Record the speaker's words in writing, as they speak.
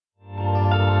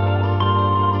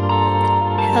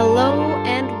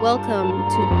Welcome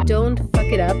to Don't Fuck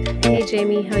It Up. Hey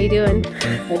Jamie, how you doing?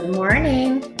 Good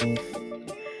morning.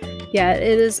 Yeah,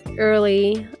 it is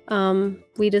early.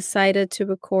 We decided to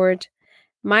record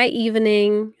my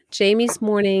evening, Jamie's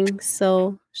morning,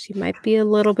 so she might be a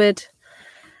little bit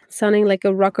sounding like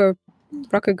a rocker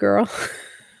girl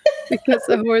because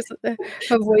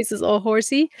her voice is all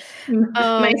horsey.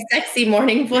 My sexy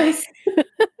morning voice.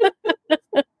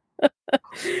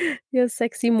 Your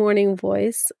sexy morning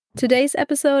voice. Today's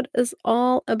episode is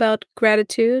all about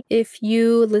gratitude. If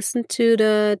you listen to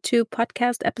the 2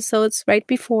 podcast episodes right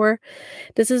before,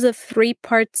 this is a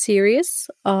 3-part series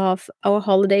of our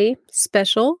holiday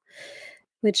special,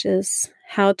 which is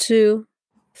how to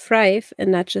thrive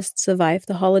and not just survive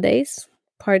the holidays.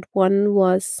 Part 1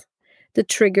 was the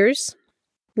triggers.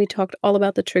 We talked all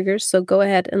about the triggers, so go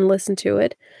ahead and listen to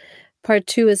it. Part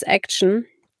 2 is action.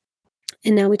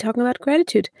 And now we're talking about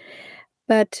gratitude.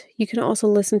 But you can also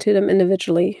listen to them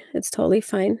individually. It's totally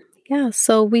fine. Yeah,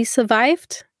 so we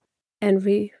survived and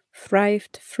we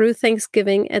thrived through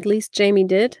Thanksgiving. At least Jamie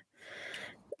did.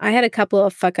 I had a couple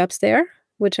of fuck-ups there,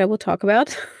 which I will talk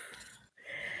about.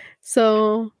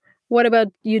 So what about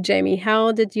you, Jamie?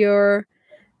 How did your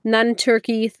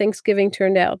non-turkey Thanksgiving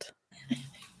turn out?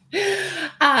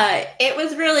 It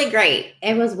was really great.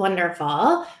 It was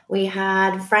wonderful. We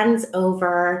had friends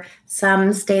over.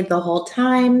 Some stayed the whole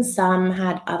time. Some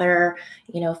had other,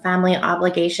 family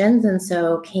obligations, and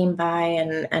so came by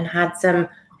and had some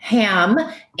ham,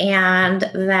 and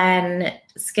then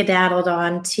skedaddled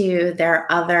on to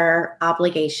their other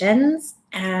obligations.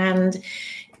 And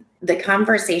the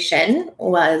conversation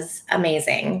was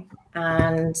amazing.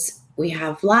 And we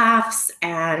have laughs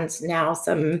and now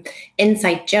some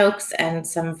inside jokes and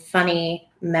some funny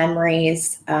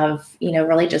memories of,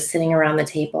 really just sitting around the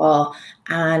table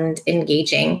and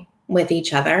engaging with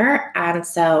each other. And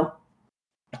so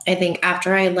I think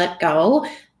after I let go,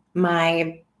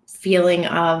 my feeling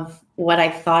of what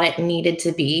I thought it needed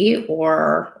to be,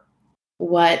 or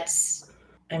what,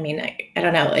 I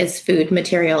don't know, is food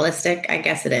materialistic? I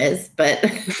guess it is, but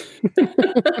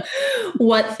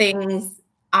what things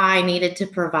I needed to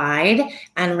provide,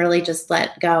 and really just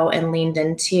let go and leaned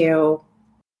into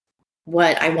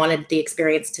what I wanted the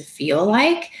experience to feel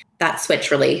like. That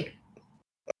switch really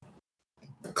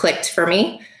clicked for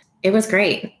me. It was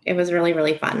great. It was really,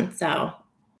 really fun. So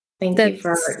thank you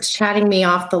for chatting me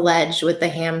off the ledge with the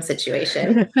ham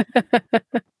situation.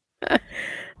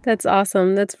 That's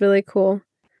awesome. That's really cool.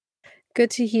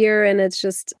 Good to hear. And it's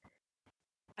just,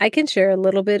 I can share a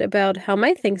little bit about how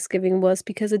my Thanksgiving was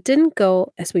because it didn't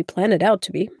go as we planned it out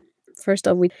to be. First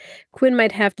off, Quinn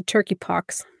might have the turkey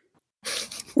pox,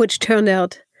 which turned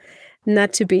out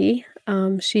not to be.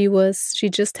 She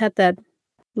just had that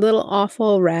little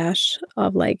awful rash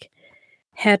of like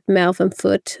head, mouth, and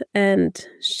foot, and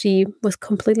she was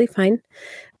completely fine.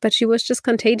 But she was just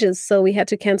contagious, so we had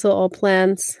to cancel all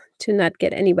plans to not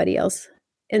get anybody else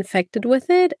infected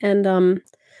with it. And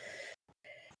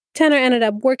Tanner ended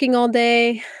up working all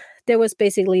day. There was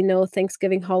basically no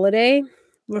Thanksgiving holiday.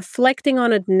 Reflecting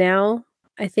on it now,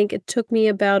 I think it took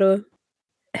me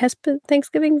has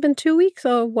Thanksgiving been 2 weeks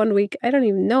or 1 week? I don't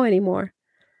even know anymore.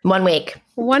 1 week.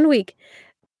 1 week.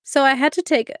 So I had to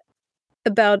take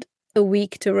about a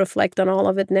week to reflect on all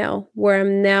of it now, where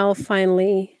I'm now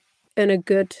finally in a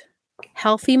good,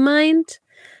 healthy mind.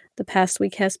 The past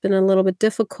week has been a little bit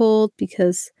difficult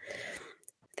because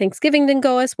Thanksgiving didn't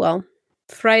go as well.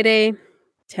 Friday,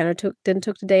 Tanner didn't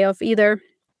took the day off either.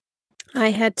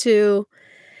 I had to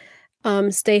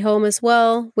stay home as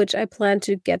well, which I plan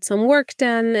to get some work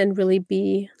done and really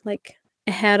be like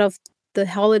ahead of the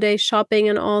holiday shopping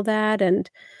and all that, and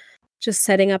just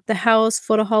setting up the house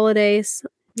for the holidays.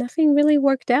 Nothing really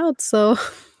worked out, so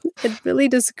it really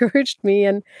discouraged me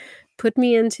and put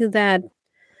me into that.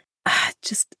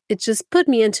 It just put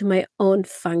me into my own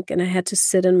funk, and I had to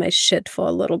sit in my shit for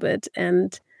a little bit,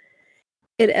 and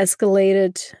it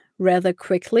escalated rather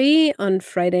quickly on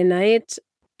Friday night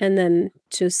and then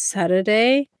to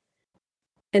Saturday.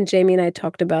 And Jamie and I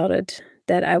talked about it,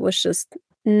 that I was just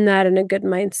not in a good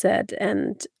mindset,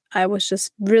 and I was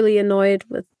just really annoyed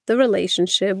with the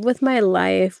relationship, with my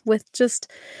life, with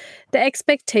just the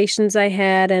expectations I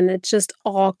had, and it just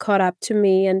all caught up to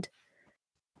me. And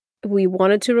we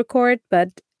wanted to record,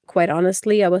 but quite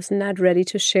honestly, I was not ready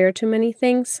to share too many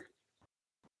things.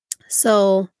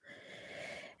 So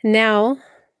now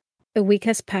a week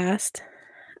has passed.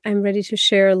 I'm ready to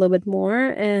share a little bit more,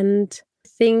 and I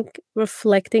think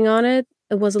reflecting on it,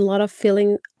 it was a lot of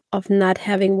feeling of not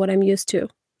having what I'm used to,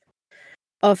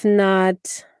 of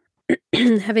not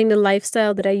having the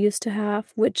lifestyle that I used to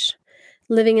have, which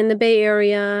living in the Bay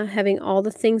Area, having all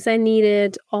the things I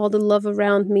needed, all the love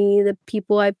around me, the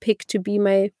people I picked to be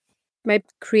my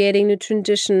creating new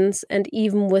traditions, and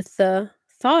even with the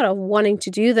thought of wanting to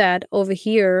do that over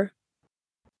here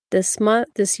this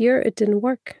year, it didn't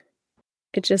work.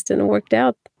 It just didn't work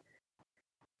out.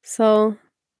 So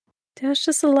there's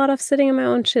just a lot of sitting in my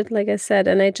own shit, like I said,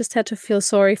 and I just had to feel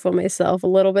sorry for myself a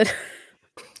little bit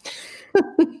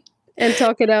and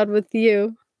talk it out with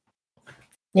you.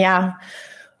 Yeah.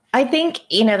 I think,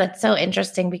 that's so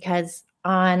interesting because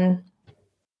on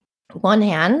one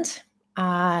hand,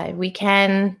 we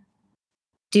can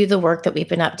do the work that we've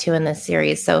been up to in this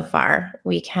series so far.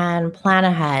 We can plan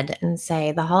ahead and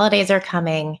say the holidays are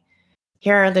coming.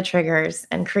 Here are the triggers,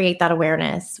 and create that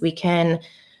awareness. We can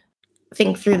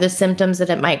think through the symptoms that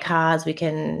it might cause. We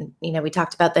can, we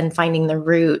talked about then finding the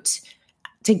root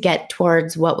to get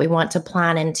towards what we want to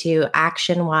plan into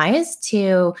action-wise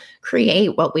to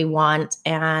create what we want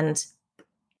and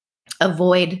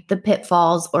avoid the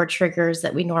pitfalls or triggers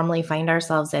that we normally find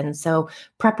ourselves in. So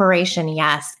preparation,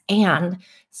 yes. And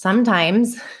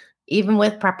sometimes even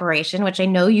with preparation, which I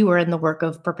know you were in the work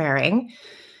of preparing,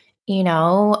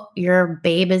 your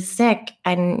babe is sick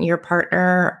and your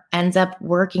partner ends up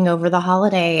working over the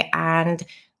holiday. And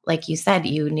like you said,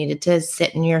 you needed to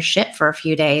sit in your shit for a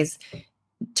few days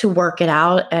to work it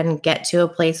out and get to a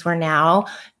place where now,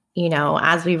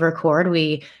 as we record,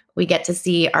 we get to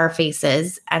see our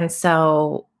faces. And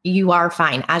so you are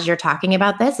fine. As you're talking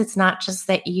about this, it's not just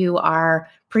that you are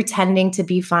pretending to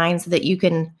be fine so that you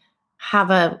can have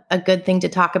a good thing to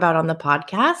talk about on the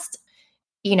podcast.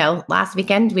 Last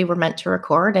weekend we were meant to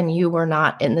record and you were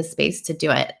not in the space to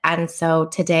do it. And so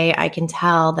today I can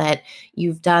tell that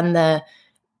you've done the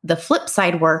flip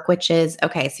side work, which is,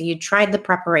 okay, so you tried the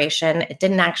preparation. It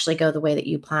didn't actually go the way that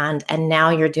you planned. And now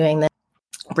you're doing the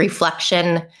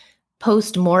reflection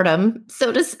post-mortem,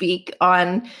 so to speak,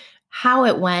 on how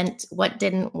it went, what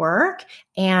didn't work.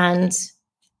 And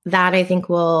that I think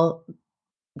will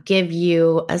give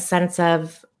you a sense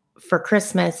of, for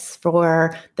Christmas,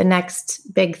 for the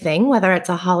next big thing, whether it's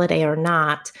a holiday or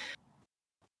not,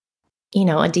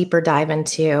 a deeper dive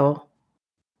into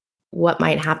what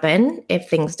might happen if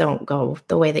things don't go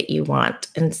the way that you want.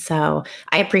 And so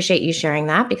I appreciate you sharing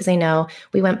that, because I know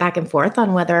we went back and forth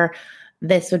on whether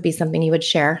this would be something you would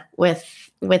share with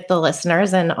the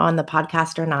listeners and on the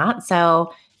podcast or not.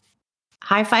 So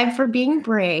high five for being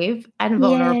brave and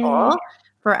vulnerable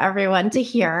for everyone to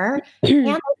hear. And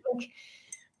I think,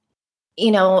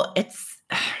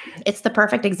 it's the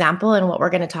perfect example in what we're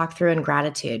going to talk through in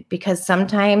gratitude, because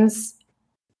sometimes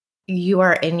you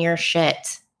are in your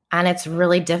shit and it's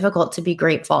really difficult to be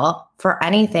grateful for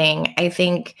anything. I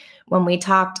think when we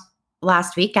talked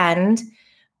last weekend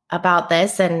about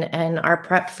this and our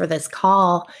prep for this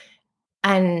call,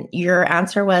 and your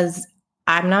answer was,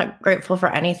 I'm not grateful for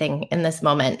anything in this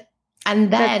moment.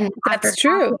 And then that's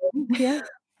true.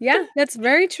 Yeah, that's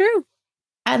very true.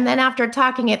 And then after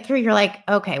talking it through, you're like,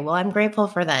 okay, well, I'm grateful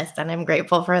for this and I'm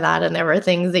grateful for that. And there were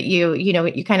things that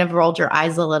you kind of rolled your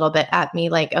eyes a little bit at me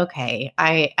like, okay,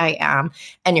 I am.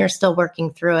 And you're still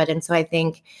working through it. And so I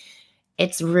think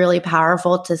it's really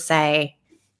powerful to say,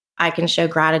 I can show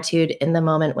gratitude in the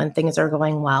moment when things are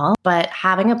going well, but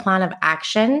having a plan of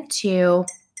action to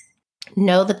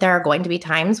know that there are going to be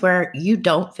times where you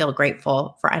don't feel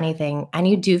grateful for anything and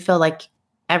you do feel like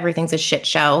everything's a shit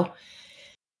show.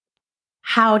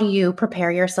 How do you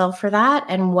prepare yourself for that?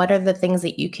 And what are the things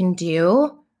that you can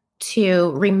do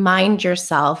to remind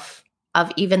yourself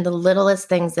of even the littlest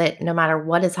things that no matter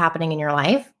what is happening in your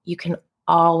life, you can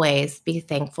always be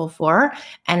thankful for?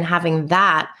 And having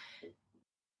that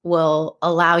will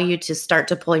allow you to start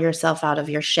to pull yourself out of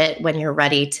your shit when you're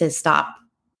ready to stop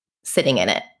sitting in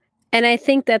it. And I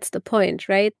think that's the point,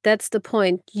 right? That's the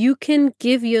point. You can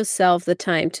give yourself the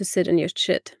time to sit in your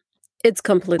shit. It's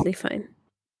completely fine.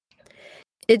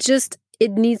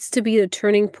 It needs to be the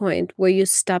turning point where you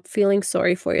stop feeling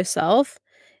sorry for yourself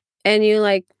and you're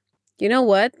like, you know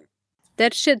what?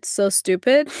 That shit's so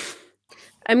stupid.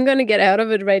 I'm going to get out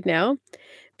of it right now,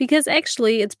 because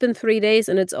actually it's been 3 days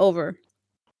and it's over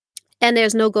and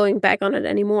there's no going back on it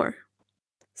anymore.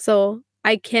 So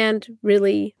I can't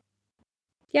really,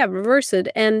 reverse it.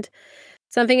 And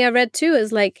something I read too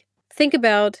is like, think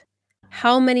about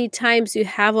how many times you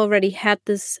have already had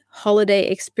this holiday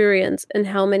experience and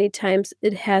how many times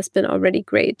it has been already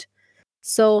great.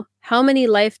 So how many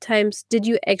lifetimes did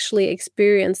you actually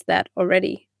experience that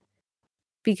already?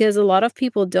 Because a lot of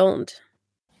people don't.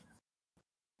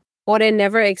 Or they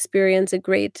never experience a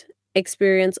great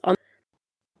experience. On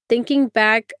thinking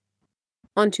back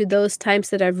onto those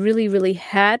times that I really, really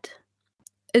had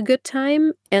a good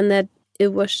time and that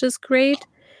it was just great,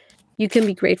 you can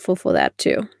be grateful for that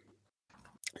too.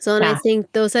 So, and I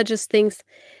think those are just things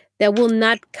that will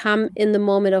not come in the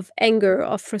moment of anger,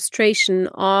 of frustration,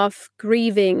 of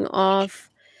grieving, of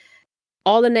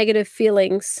all the negative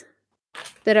feelings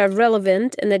that are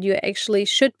relevant and that you actually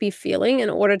should be feeling in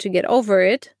order to get over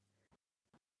it.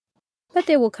 But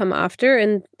they will come after,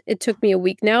 and it took me a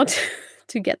week now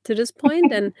to get to this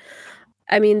point. And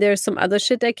I mean, there's some other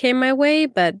shit that came my way,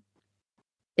 but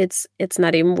it's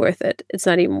not even worth it. It's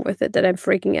not even worth it that I'm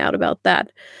freaking out about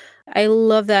that. I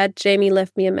love that Jamie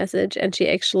left me a message, and she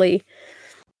actually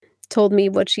told me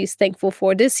what she's thankful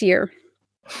for this year.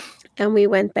 And we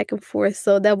went back and forth.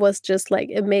 So that was just like,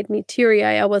 it made me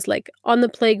teary-eyed. I was like on the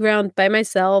playground by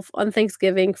myself on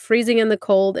Thanksgiving, freezing in the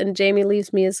cold, and Jamie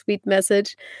leaves me a sweet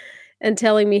message and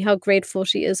telling me how grateful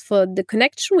she is for the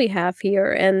connection we have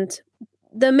here and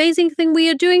the amazing thing we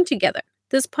are doing together,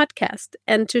 this podcast,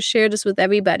 and to share this with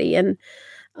everybody. And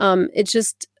it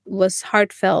just was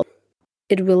heartfelt.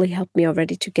 It really helped me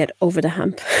already to get over the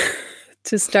hump,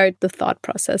 to start the thought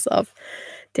process of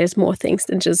there's more things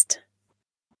than just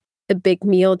a big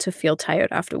meal to feel tired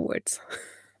afterwards.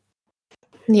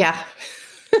 Yeah.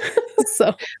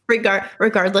 So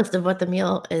regardless of what the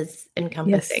meal is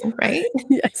encompassing, yes. Right?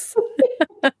 Yes.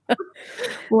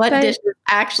 What dishes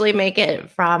actually make it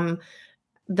from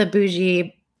the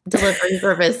bougie delivery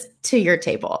service to your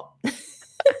table?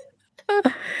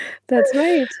 That's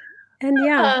right. And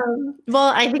yeah.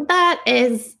 Well, I think that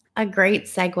is a great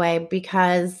segue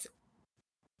because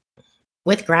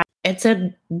with gratitude, it's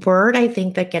a word I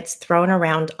think that gets thrown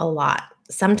around a lot.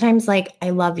 Sometimes like, I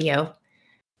love you,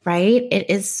 right? It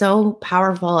is so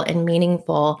powerful and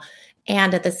meaningful.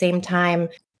 And at the same time,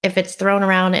 if it's thrown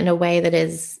around in a way that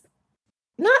is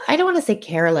not, I don't want to say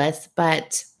careless,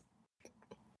 but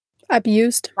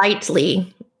abused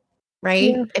lightly,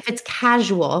 right? Yeah. If it's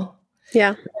casual,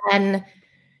 then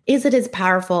is it as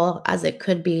powerful as it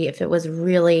could be if it was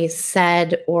really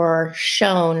said or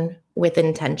shown with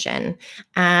intention?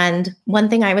 And one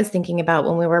thing I was thinking about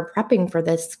when we were prepping for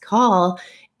this call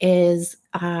is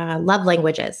love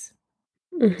languages.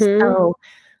 Mm-hmm. So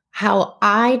how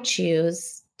I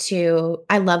choose to,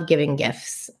 I love giving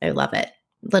gifts. I love it.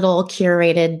 Little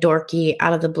curated, dorky,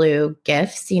 out of the blue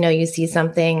gifts. You see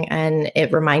something and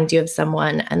it reminds you of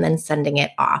someone and then sending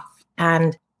it off.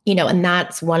 And and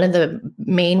that's one of the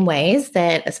main ways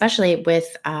that, especially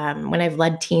with when I've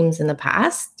led teams in the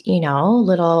past,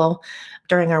 little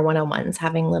during our one-on-ones,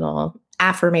 having little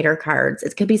affirmator cards.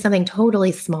 It could be something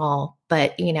totally small,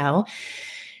 but,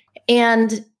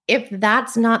 and if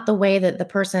that's not the way that the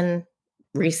person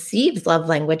receives love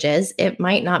languages, it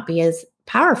might not be as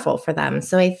powerful for them.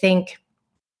 So I think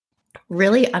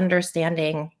really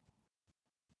understanding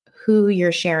who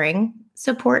you're sharing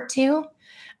support to.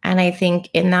 And I think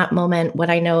in that moment, what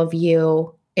I know of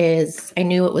you is I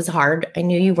knew it was hard. I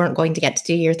knew you weren't going to get to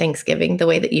do your Thanksgiving the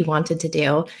way that you wanted to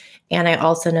do. And I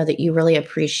also know that you really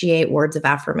appreciate words of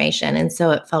affirmation. And so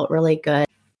it felt really good,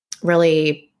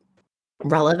 really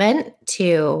relevant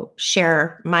to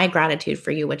share my gratitude for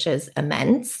you, which is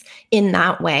immense, in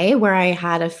that way where I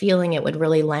had a feeling it would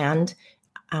really land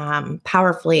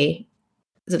powerfully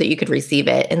so that you could receive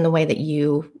it in the way that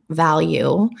you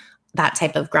value that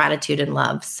type of gratitude and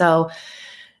love. So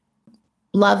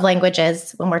love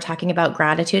languages, when we're talking about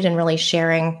gratitude and really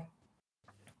sharing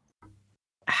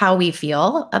how we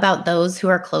feel about those who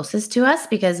are closest to us,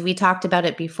 because we talked about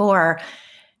it before,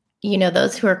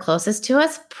 those who are closest to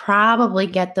us probably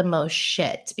get the most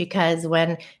shit, because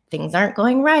when things aren't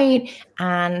going right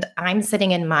and I'm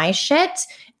sitting in my shit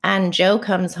and Joe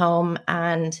comes home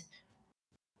and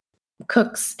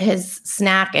cooks his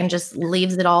snack and just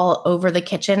leaves it all over the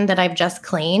kitchen that I've just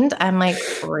cleaned, I'm like,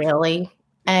 really?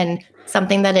 And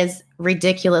something that is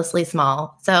ridiculously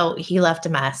small. So he left a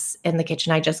mess in the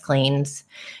kitchen I just cleaned.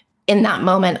 In that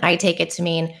moment, I take it to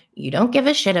mean you don't give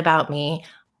a shit about me.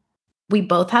 We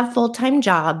both have full-time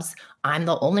jobs. I'm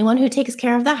the only one who takes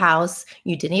care of the house.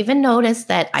 You didn't even notice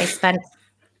that I spent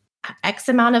X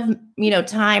amount of,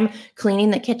 time cleaning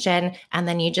the kitchen, and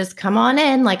then you just come on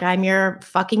in like I'm your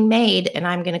fucking maid and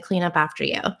I'm going to clean up after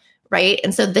you. Right.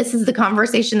 And so this is the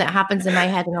conversation that happens in my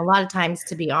head. And a lot of times,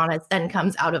 to be honest, then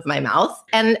comes out of my mouth.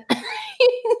 And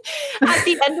at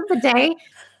the end of the day,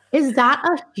 is that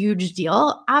a huge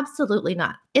deal? Absolutely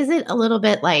not. Is it a little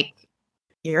bit like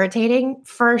irritating?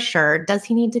 For sure. Does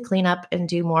he need to clean up and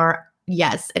do more?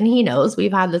 Yes. And he knows,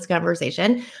 we've had this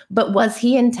conversation, but was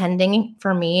he intending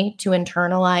for me to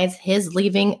internalize his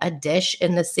leaving a dish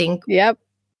in the sink? Yep.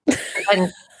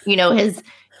 And,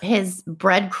 his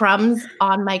breadcrumbs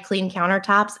on my clean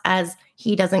countertops as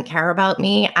he doesn't care about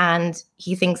me and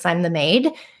he thinks I'm the maid?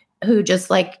 who just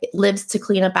like lives to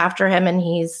clean up after him, and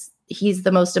he's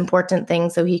the most important thing,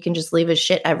 so he can just leave his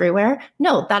shit everywhere.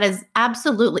 No, that is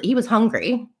absolutely, he was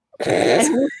hungry and he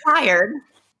was tired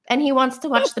and he wants to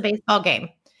watch the baseball game.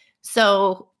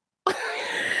 So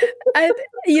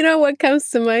you know what comes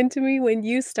to mind to me when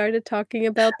you started talking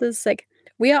about this? Like,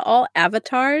 we are all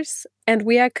avatars and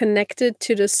we are connected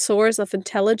to the source of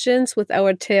intelligence with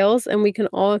our tails, and we can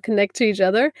all connect to each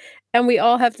other, and we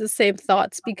all have the same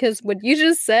thoughts, because what you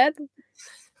just said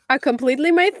are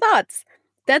completely my thoughts.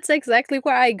 That's exactly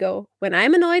where I go. When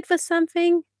I'm annoyed with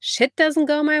something, shit doesn't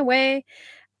go my way,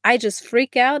 I just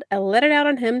freak out, I let it out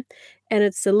on him, and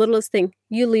it's the littlest thing.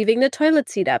 You leaving the toilet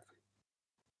seat up.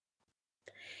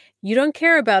 You don't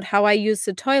care about how I use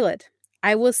the toilet.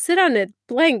 I will sit on it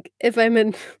blank if I'm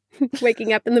in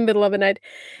waking up in the middle of the night.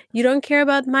 You don't care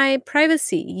about my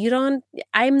privacy.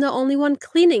 I'm the only one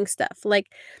cleaning stuff.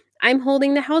 Like, I'm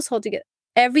holding the household together.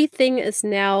 Everything is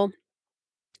now,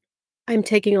 I'm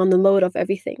taking on the load of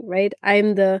everything, right?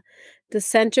 I'm the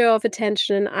center of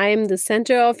attention. I'm the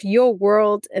center of your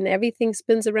world, and everything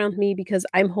spins around me because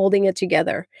I'm holding it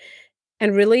together.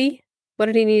 And really, what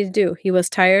did he need to do? He was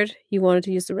tired. He wanted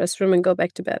to use the restroom and go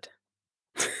back to bed.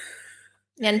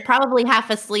 And probably half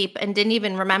asleep and didn't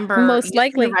even remember Most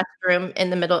likely the restroom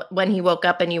in the middle when he woke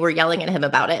up and you were yelling at him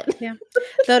about it. Yeah.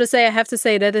 Though I have to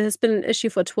say that it has been an issue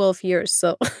for 12 years.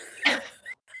 So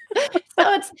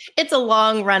so it's a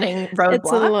long running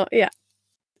roadblock.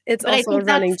 It's also a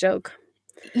running joke.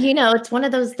 You know, it's one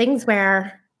of those things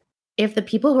where if the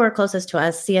people who are closest to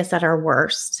us see us at our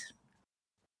worst,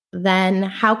 then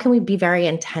how can we be very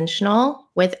intentional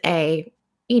with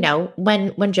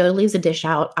when Joe leaves a dish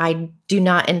out, I do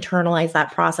not internalize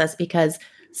that process because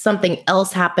something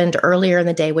else happened earlier in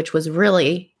the day, which was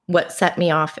really what set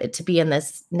me off to be in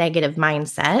this negative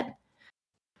mindset.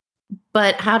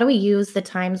 But how do we use the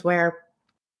times where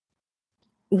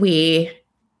we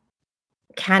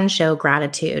can show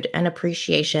gratitude and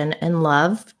appreciation and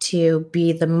love to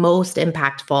be the most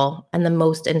impactful and the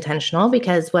most intentional?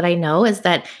 Because what I know is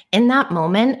that in that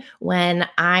moment when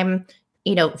I'm,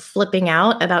 flipping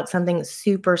out about something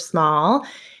super small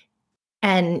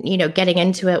and, getting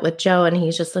into it with Joe, and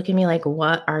he's just looking at me like,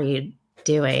 what are you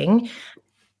doing?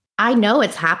 I know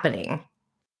it's happening.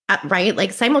 Right?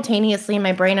 Like simultaneously in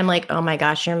my brain, I'm like, oh my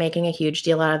gosh, you're making a huge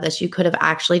deal out of this. You could have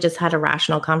actually just had a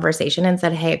rational conversation and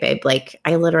said, hey, babe, like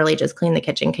I literally just cleaned the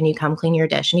kitchen. Can you come clean your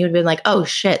dish? And you would have been like, oh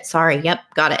shit, sorry. Yep,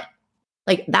 got it.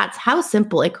 Like that's how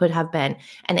simple it could have been.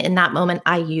 And in that moment,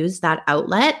 I used that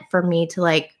outlet for me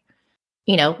to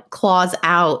clause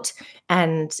out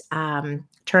and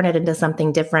turn it into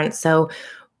something different. So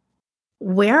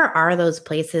where are those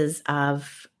places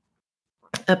of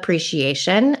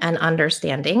appreciation and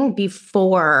understanding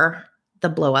before the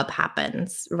blow up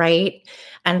happens, right?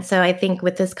 And so I think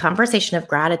with this conversation of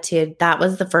gratitude, that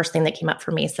was the first thing that came up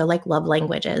for me. So like love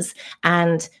languages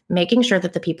and making sure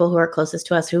that the people who are closest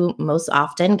to us, who most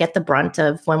often get the brunt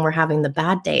of when we're having the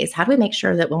bad days, how do we make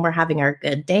sure that when we're having our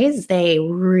good days, they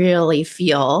really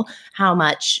feel how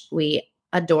much we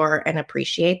adore and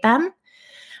appreciate them?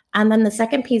 And then the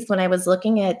second piece, when I was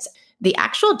looking at the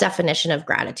actual definition of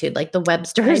gratitude, like the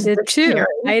Webster's Dictionary.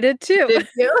 I did too. Did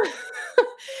you?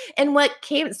 And what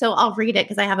came, so I'll read it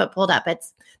because I have it pulled up.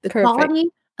 It's the quality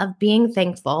of being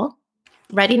thankful,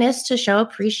 readiness to show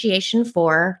appreciation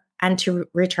for, and to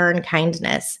return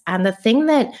kindness. And the thing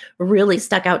that really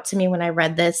stuck out to me when I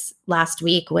read this last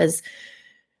week was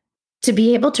to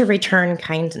be able to return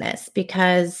kindness,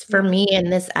 because for me in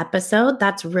this episode,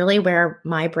 that's really where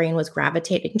my brain was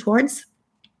gravitating towards.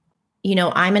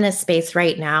 I'm in a space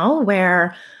right now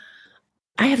where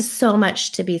I have so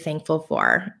much to be thankful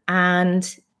for.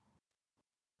 And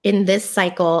in this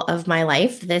cycle of my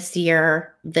life, this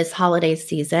year, this holiday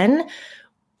season,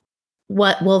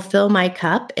 what will fill my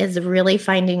cup is really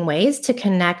finding ways to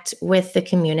connect with the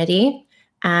community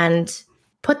and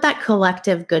put that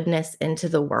collective goodness into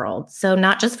the world. So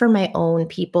not just for my own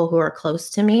people who are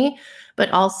close to me, but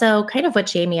also kind of what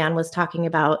Jamie Ann was talking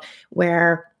about,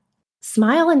 where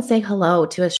smile and say hello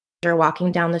to a stranger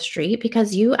walking down the street,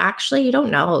 because you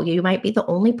don't know. You might be the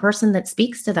only person that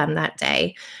speaks to them that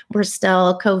day.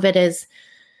 COVID is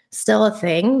still a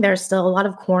thing. There's still a lot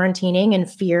of quarantining and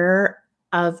fear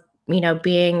of,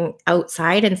 being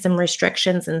outside and some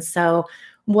restrictions. And so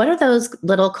what are those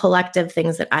little collective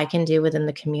things that I can do within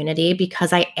the community?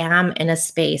 Because I am in a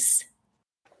space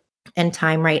and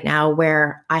time right now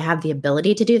where I have the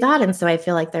ability to do that. And so I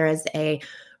feel like there is a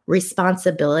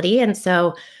responsibility. And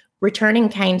so returning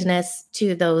kindness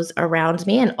to those around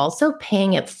me and also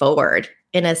paying it forward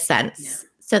in a sense,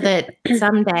 so that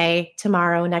someday,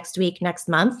 tomorrow, next week, next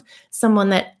month, someone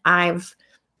that I've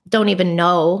don't even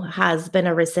know has been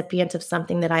a recipient of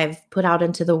something that I've put out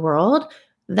into the world,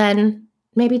 then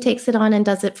maybe takes it on and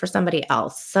does it for somebody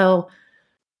else. So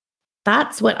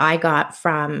that's what I got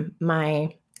from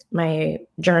my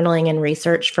journaling and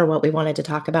research for what we wanted to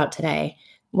talk about today.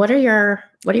 What are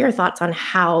your thoughts on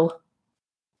how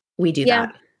we do Yeah,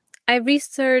 that? I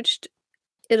researched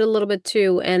it a little bit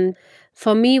too, and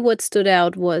for me, what stood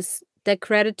out was that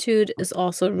gratitude is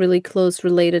also really close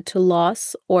related to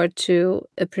loss or to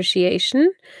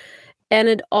appreciation. And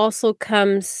it also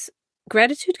comes,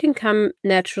 gratitude can come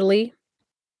naturally,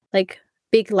 like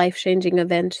big life changing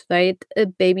event, right? A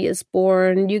baby is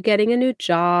born, you getting a new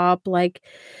job, like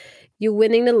you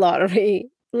winning the lottery,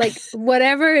 like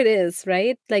whatever it is,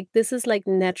 right? Like this is like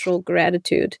natural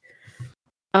gratitude.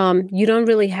 You don't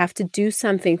really have to do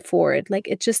something for it. Like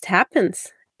it just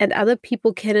happens and other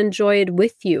people can enjoy it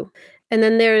with you. And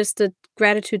then there is the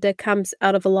gratitude that comes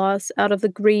out of a loss, out of the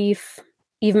grief,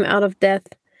 even out of death.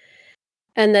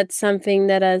 And that's something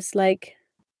that is like,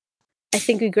 I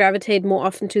think we gravitate more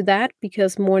often to that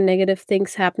because more negative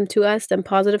things happen to us than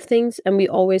positive things, and we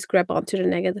always grab onto the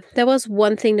negative. That was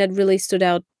one thing that really stood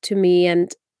out to me.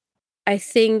 And I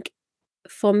think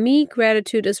for me,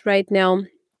 gratitude is right now,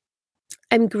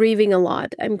 I'm grieving a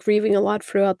lot. I'm grieving a lot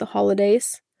throughout the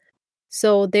holidays.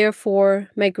 So, therefore,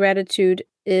 my gratitude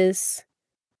is,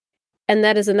 and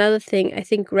that is another thing, I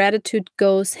think gratitude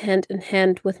goes hand in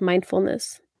hand with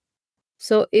mindfulness.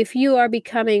 So, if you are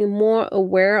becoming more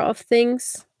aware of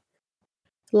things,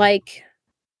 like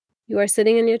you are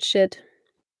sitting in your shit,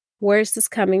 where is this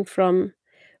coming from?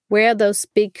 Where are those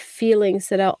big feelings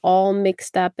that are all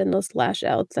mixed up and those lash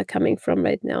outs are coming from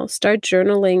right now? Start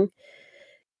journaling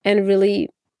and really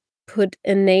put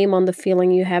a name on the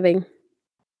feeling you're having.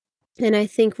 And I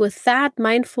think with that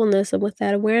mindfulness and with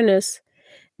that awareness,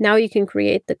 now you can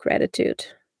create the gratitude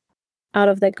out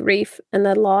of that grief and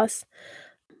that loss,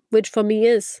 which for me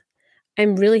is,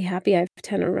 I'm really happy I have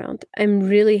 10 around. I'm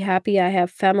really happy I have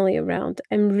family around.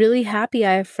 I'm really happy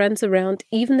I have friends around.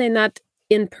 Even they're not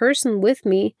in person with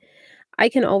me, I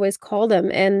can always call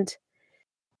them. And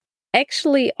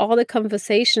actually, all the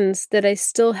conversations that I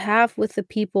still have with the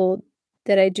people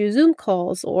that I do Zoom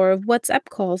calls or WhatsApp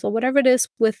calls or whatever it is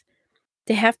with,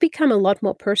 they have become a lot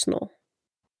more personal.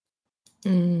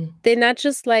 Mm. They're not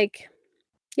just like,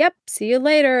 yep, see you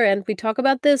later. And we talk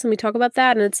about this and we talk about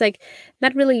that. And it's like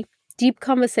not really deep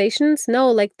conversations.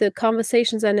 No, like the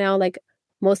conversations are now like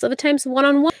most of the times one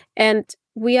on one. And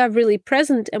we are really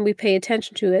present and we pay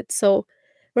attention to it. So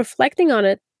reflecting on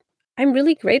it, I'm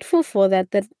really grateful for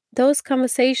that, that those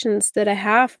conversations that I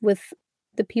have with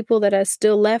the people that are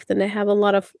still left and they have a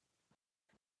lot of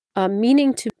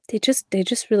meaning to, they're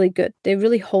just really good. They're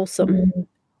really wholesome. Mm.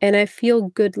 And I feel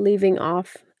good leaving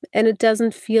off. And it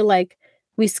doesn't feel like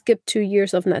we skipped 2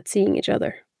 years of not seeing each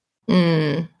other.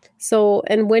 Mm. So,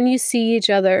 and when you see each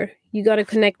other, you got to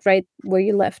connect right where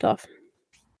you left off.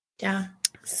 Yeah.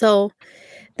 So,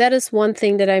 that is one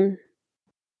thing that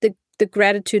the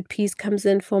gratitude piece comes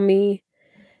in for me.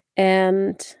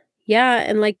 And yeah,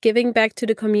 and like giving back to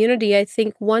the community, I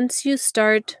think once you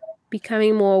start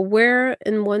becoming more aware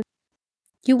and once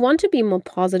you want to be more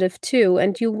positive too,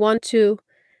 and you want to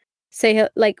say,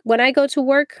 like when I go to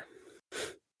work,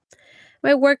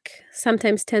 my work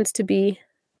sometimes tends to be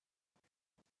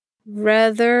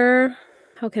rather,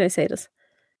 how can I say this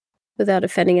without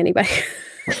offending anybody?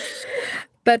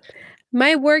 But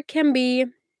my work can be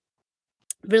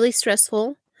really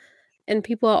stressful and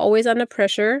people are always under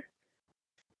pressure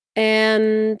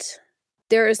and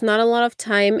there is not a lot of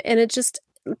time and it just,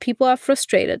 people are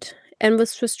frustrated. And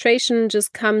with frustration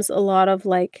just comes a lot of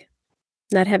like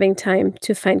not having time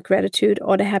to find gratitude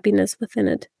or the happiness within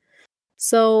it.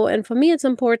 So, and for me, it's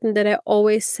important that I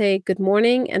always say good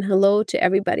morning and hello to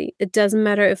everybody. It doesn't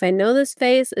matter if I know this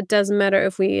face, it doesn't matter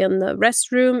if we're in the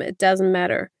restroom, it doesn't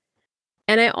matter.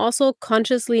 And I also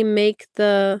consciously make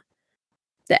the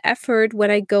effort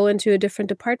when I go into a different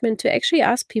department to actually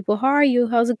ask people, how are you?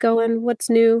 How's it going? What's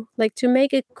new? Like to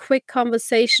make a quick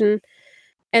conversation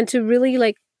and to really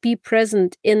like be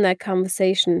present in that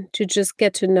conversation to just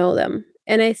get to know them.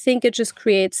 And I think it just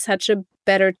creates such a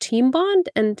better team bond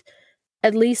and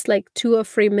at least like 2 or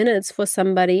 3 minutes for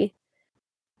somebody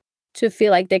to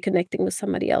feel like they're connecting with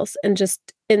somebody else and just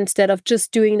instead of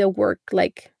just doing the work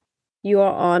like you're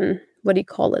on, what do you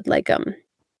call it, like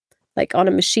on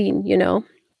a machine, you know,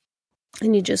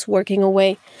 and you're just working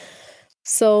away.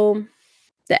 So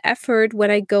the effort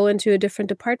when I go into a different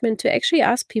department to actually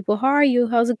ask people, how are you?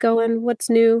 How's it going? What's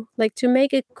new? Like to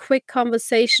make a quick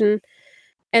conversation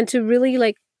and to really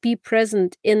like be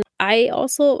present in. I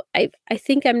also I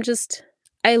think I'm just,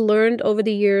 I learned over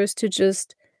the years to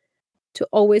just to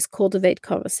always cultivate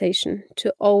conversation,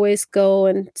 to always go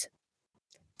and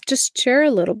just share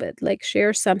a little bit, like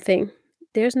share something.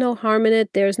 There's no harm in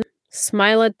it. There's no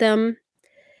smile at them.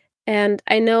 And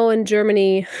I know in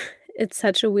Germany, it's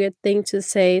such a weird thing to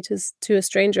say to a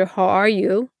stranger, "How are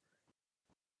you?"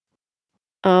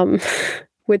 Um,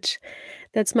 which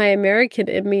that's my American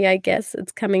in me, I guess.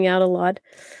 It's coming out a lot.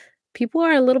 People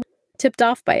are a little tipped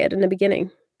off by it in the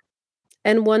beginning.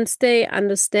 And once they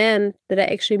understand that I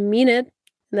actually mean it,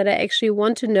 and that I actually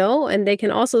want to know, and they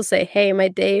can also say, "Hey, my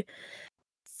day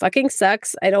fucking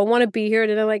sucks. I don't want to be here."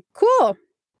 Then I'm like, "Cool.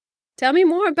 Tell me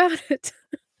more about it.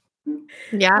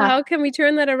 Yeah. How can we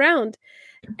turn that around?"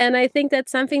 And I think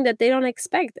that's something that they don't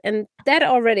expect. And that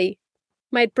already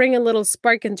might bring a little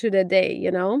spark into their day,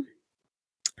 you know?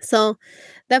 So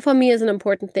that for me is an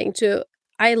important thing too.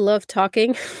 I love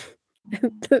talking,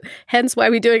 hence why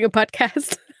we're doing a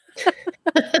podcast.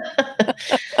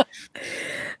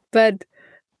 But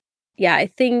yeah, I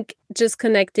think just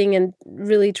connecting and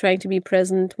really trying to be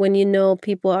present when you know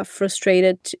people are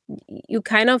frustrated, you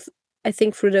kind of, I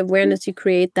think through the awareness you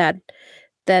create that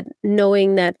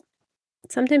knowing that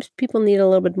sometimes people need a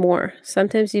little bit more.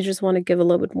 Sometimes you just want to give a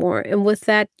little bit more. And with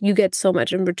that, you get so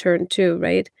much in return too,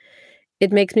 right?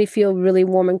 It makes me feel really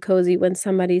warm and cozy when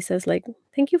somebody says like,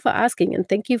 "Thank you for asking and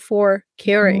thank you for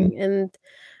caring." And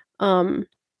um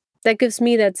that gives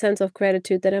me that sense of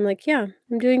gratitude that I'm like, yeah,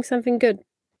 I'm doing something good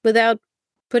without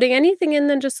putting anything in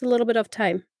than just a little bit of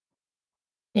time.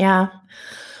 Yeah.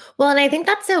 Well, and I think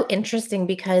that's so interesting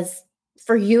because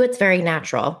for you, it's very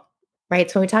natural,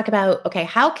 right? So when we talk about, okay,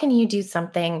 how can you do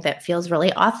something that feels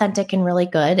really authentic and really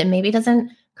good and maybe doesn't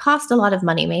cost a lot of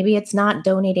money? Maybe it's not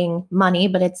donating money,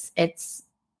 but it's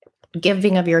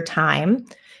giving of your time.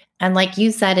 And like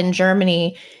you said in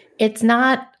Germany, it's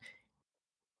not,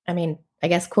 I mean, I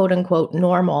guess quote unquote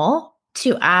normal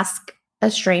to ask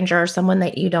a stranger or someone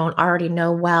that you don't already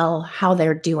know well how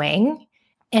they're doing.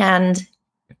 And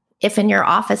if in your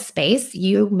office space,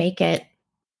 you make it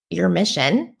your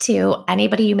mission to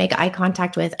anybody you make eye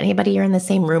contact with, anybody you're in the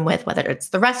same room with, whether it's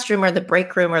the restroom or the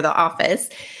break room or the office,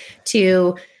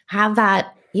 to have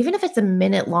that, even if it's a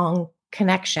minute long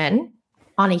connection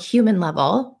on a human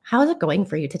level. How is it going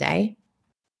for you today?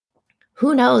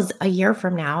 Who knows a year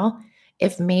from now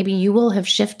if maybe you will have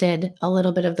shifted a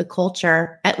little bit of the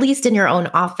culture, at least in your own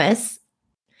office,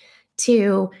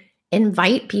 to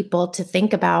invite people to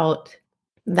think about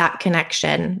that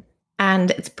connection.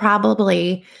 And it's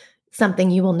probably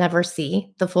something you will never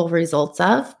see the full results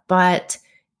of, but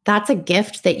that's a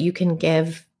gift that you can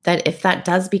give that if that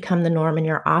does become the norm in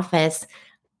your office,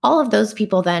 all of those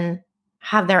people then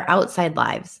have their outside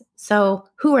lives. So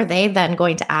who are they then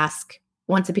going to ask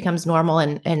once it becomes normal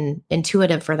and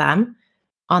intuitive for them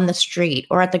on the street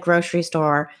or at the grocery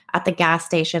store, at the gas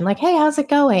station, like, "Hey, how's it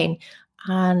going?"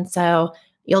 And so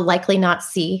you'll likely not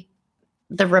see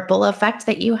the ripple effect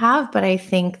that you have. But I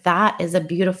think that is a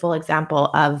beautiful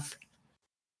example of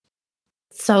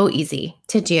so easy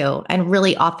to do and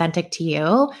really authentic to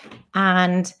you.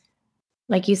 And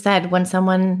like you said, when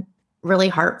someone really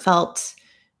heartfelt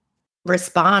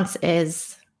response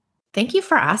is, "Thank you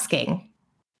for asking,"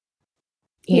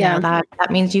 Yeah.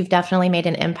 that means you've definitely made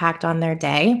an impact on their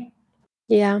day.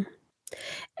 Yeah.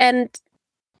 And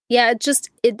yeah,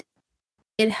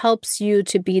 it helps you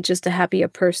to be just a happier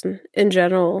person in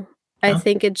general. I Yeah.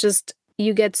 think it just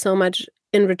you get so much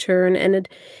in return, and it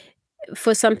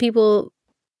for some people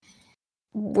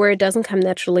where it doesn't come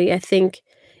naturally, I think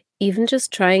even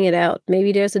just trying it out,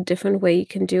 maybe there's a different way you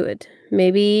can do it.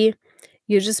 Maybe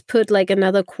you just put like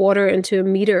another quarter into a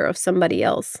meter of somebody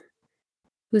else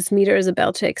whose meter is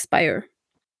about to expire.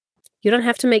 You don't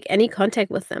have to make any contact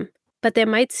with them, but they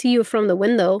might see you from the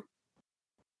window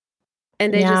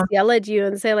and they Yeah. just yell at you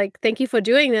and say like, "Thank you for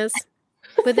doing this,"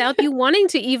 without you wanting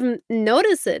to even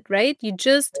notice it, right? You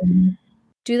just Mhm.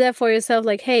 do that for yourself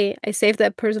like, "Hey, I saved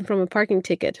that person from a parking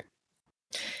ticket."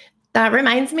 That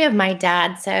reminds me of my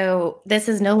dad. So this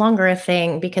is no longer a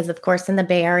thing because, of course, in the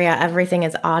Bay Area, everything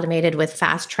is automated with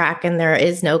fast track and there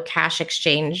is no cash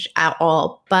exchange at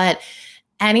all. But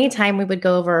anytime we would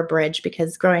go over a bridge,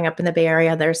 because growing up in the Bay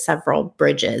Area, there's several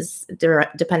bridges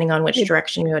depending on which It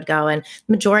direction we would go. And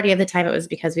majority of the time it was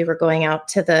because we were going out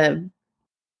to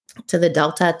the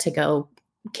Delta to go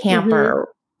camp Mhm.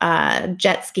 or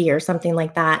jet ski or something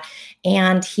like that.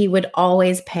 And he would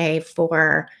always pay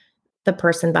for the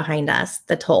person behind us,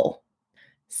 the toll.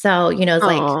 So, it's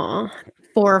like Aw.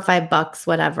 $4 or $5,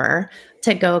 whatever,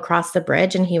 to go across the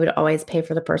bridge. And he would always pay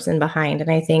for the person behind. And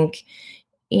I think,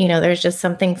 there's just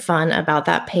something fun about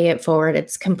that pay it forward.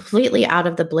 It's completely out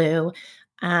of the blue.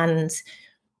 And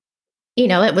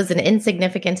it was an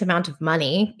insignificant amount of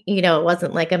money. It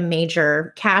wasn't like a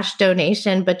major cash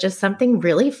donation, but just something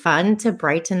really fun to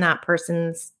brighten that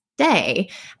person's day.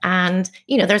 And,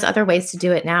 there's other ways to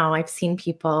do it now. I've seen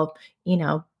people,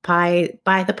 buy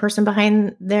the person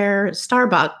behind their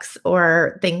Starbucks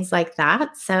or things like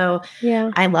that. So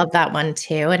Yeah. I love that one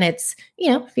too. And it's,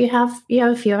 if you have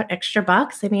a few extra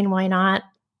bucks, I mean, why not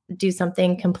do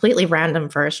something completely random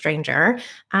for a stranger?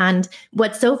 And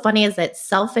what's so funny is that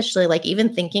selfishly, like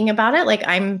even thinking about it, like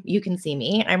you can see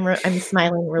me, I'm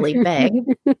smiling really big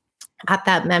at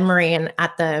that memory and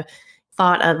at the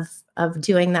thought of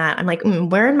doing that. I'm like,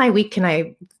 where in my week can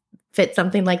I fit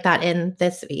something like that in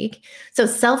this week? So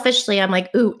selfishly, I'm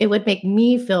like, ooh, it would make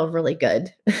me feel really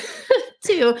good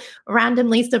to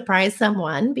randomly surprise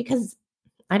someone, because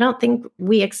I don't think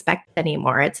we expect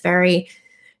anymore. It's very,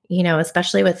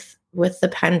 especially with the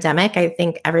pandemic, I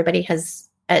think everybody has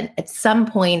at some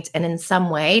point and in some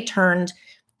way turned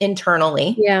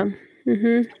internally Yeah.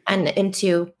 Hmm. and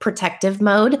into protective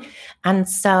mode. And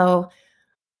so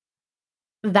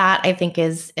that I think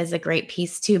is a great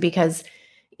piece too, because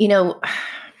you know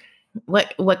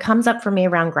what comes up for me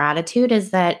around gratitude is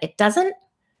that it doesn't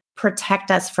protect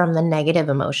us from the negative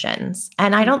emotions.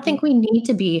 And I don't think we need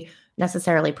to be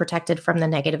necessarily protected from the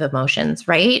negative emotions,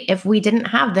 right? If we didn't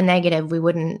have the negative, we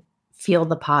wouldn't feel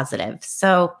the positive.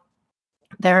 So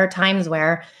there are times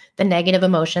where the negative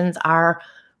emotions are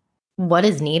what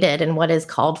is needed and what is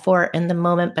called for in the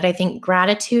moment. But I think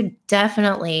gratitude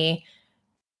definitely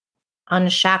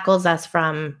unshackles us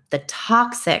from the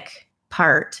toxic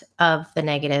part of the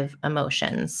negative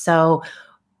emotions. So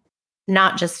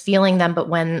not just feeling them, but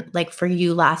when, like for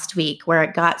you last week, where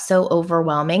it got so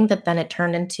overwhelming that then it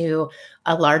turned into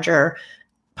a larger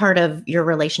part of your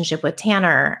relationship with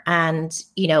Tanner and,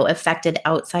 affected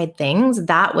outside things,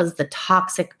 that was the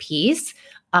toxic piece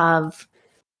of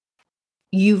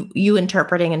you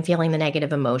interpreting and feeling the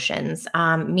negative emotions.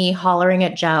 Me hollering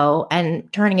at Joe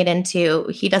and turning it into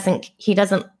he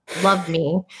doesn't love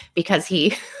me because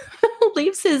he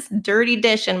leaves his dirty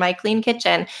dish in my clean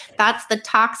kitchen. That's the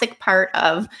toxic part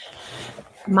of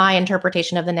my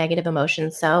interpretation of the negative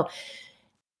emotions. So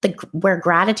where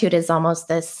gratitude is almost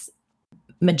this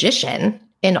magician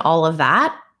in all of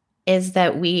that is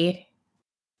that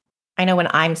I know when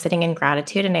I'm sitting in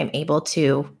gratitude and I'm able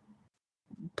to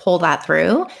pull that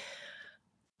through,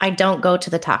 I don't go to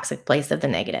the toxic place of the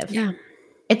negative. Yeah.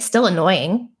 It's still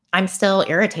annoying. I'm still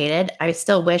irritated. I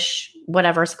still wish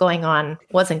whatever's going on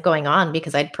wasn't going on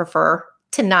because I'd prefer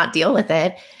to not deal with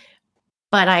it.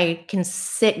 But I can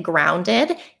sit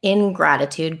grounded in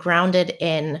gratitude, grounded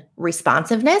in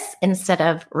responsiveness instead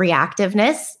of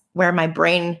reactiveness, where my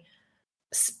brain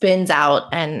spins out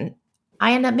and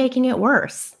I end up making it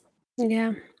worse.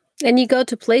 Yeah. And you go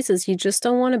to places you just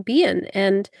don't want to be in.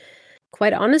 And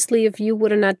quite honestly, if you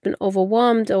would have not been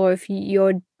overwhelmed or if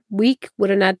your week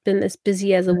would have not been as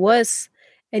busy as it was,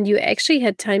 and you actually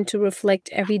had time to reflect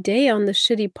every day on the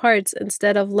shitty parts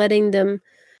instead of letting them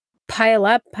pile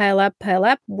up, pile up, pile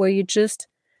up, where you just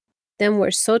then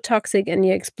were so toxic and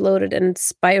you exploded and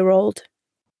spiraled.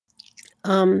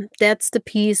 That's the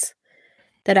piece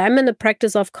that I'm in the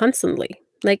practice of constantly.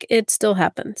 Like it still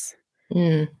happens.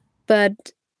 Mm.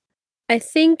 But I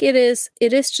think it is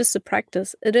just a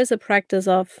practice. It is a practice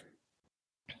of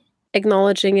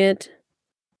acknowledging it,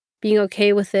 being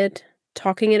okay with it,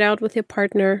 talking it out with your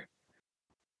partner.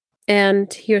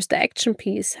 And here's the action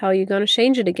piece. How are you going to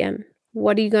change it again?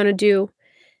 What are you going to do?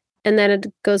 And then it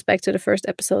goes back to the first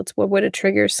episodes. What were the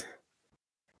triggers?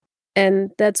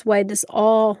 And that's why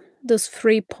those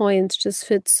 3 points just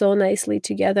fit so nicely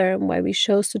together and why we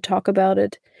chose to talk about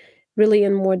it really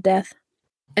in more depth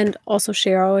and also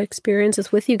share our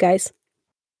experiences with you guys.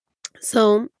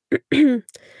 So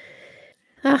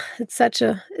it's such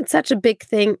a big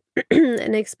thing.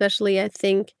 And especially I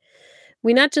think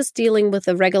we're not just dealing with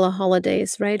the regular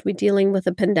holidays, right? We're dealing with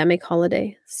a pandemic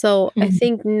holiday. So I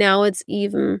think now it's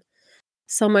even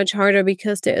so much harder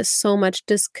because there is so much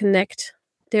disconnect.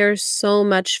 There's so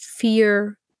much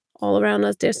fear all around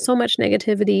us. There's so much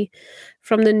negativity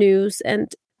from the news.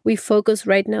 And we focus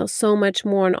right now so much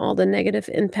more on all the negative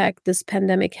impact this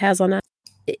pandemic has on us.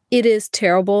 It is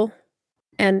terrible.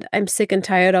 And I'm sick and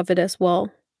tired of it as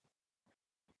well.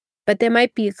 But there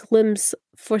might be a glimpse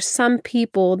for some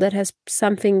people that has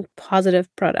something positive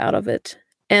brought out of it.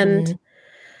 And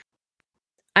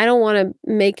I don't want to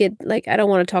make it like, I don't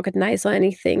want to talk it nice or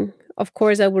anything. Of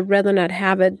course, I would rather not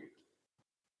have it.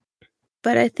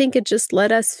 But I think it just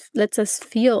lets us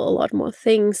feel a lot more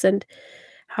things. And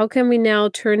how can we now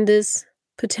turn this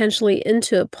potentially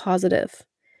into a positive?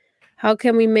 How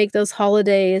can we make those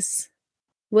holidays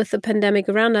with the pandemic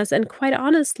around us. And quite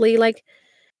honestly, like,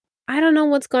 I don't know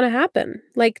what's going to happen.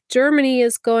 Like, Germany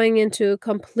is going into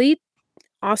complete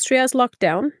Austria's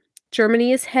lockdown.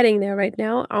 Germany is heading there right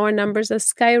now. Our numbers are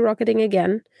skyrocketing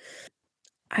again.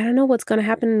 I don't know what's going to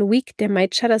happen in a week. They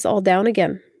might shut us all down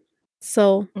again.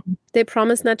 So they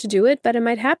promise not to do it, but it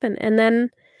might happen. And then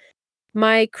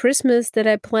my Christmas that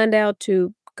I planned out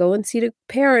to go and see the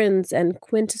parents and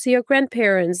Quinn to see her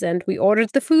grandparents, and we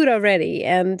ordered the food already,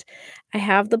 and I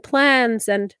have the plans,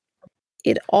 and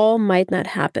it all might not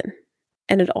happen,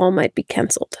 and it all might be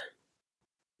canceled.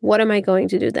 What am I going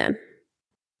to do then?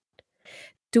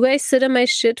 Do I sit on my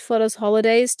shit for those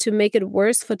holidays to make it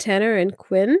worse for Tanner and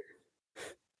Quinn?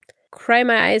 Cry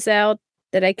my eyes out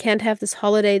that I can't have this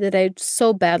holiday that I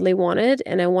so badly wanted,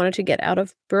 and I wanted to get out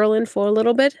of Berlin for a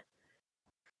little bit?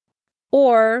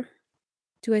 Or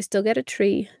do I still get a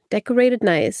tree, decorate it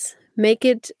nice, make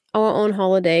it our own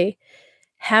holiday,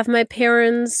 have my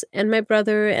parents and my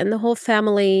brother and the whole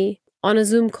family on a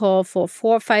Zoom call for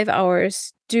 4 or 5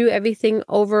 hours, do everything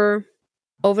over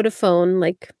the phone,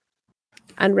 like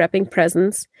unwrapping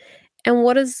presents? And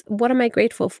what am I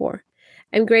grateful for?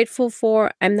 I'm grateful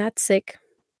for I'm not sick.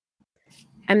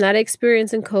 I'm not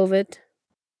experiencing COVID.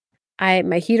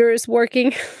 My heater is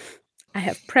working. I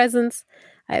have presents.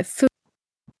 I have food.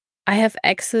 I have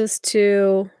access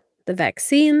to the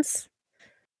vaccines.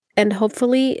 And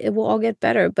hopefully it will all get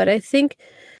better. But I think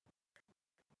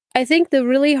the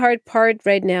really hard part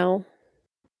right now,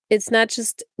 it's not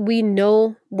just we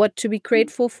know what to be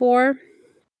grateful for.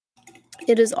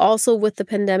 It is also with the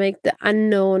pandemic, the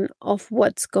unknown of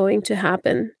what's going to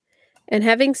happen. And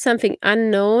having something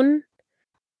unknown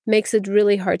makes it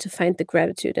really hard to find the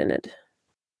gratitude in it.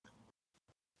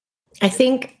 I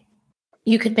think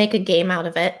you could make a game out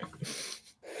of it,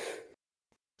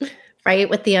 right?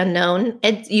 With the unknown.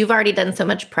 You've already done so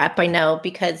much prep, I know,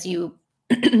 because you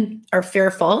are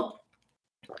fearful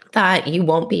that you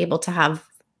won't be able to have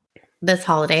this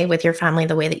holiday with your family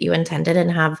the way that you intended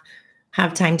and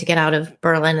have time to get out of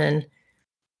Berlin and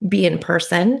be in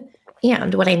person.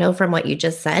 And what I know from what you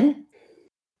just said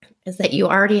is that you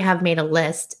already have made a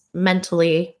list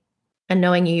mentally, and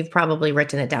knowing you've probably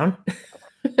written it down.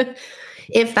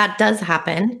 If that does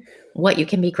happen, what you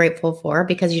can be grateful for,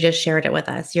 because you just shared it with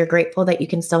us. You're grateful that you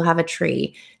can still have a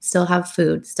tree, still have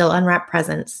food, still unwrap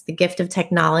presents, the gift of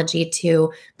technology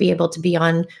to be able to be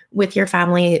on with your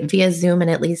family via Zoom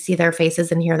and at least see their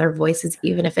faces and hear their voices,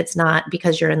 even if it's not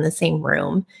because you're in the same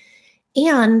room.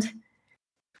 And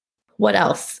what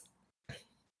else?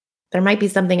 There might be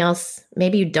something else.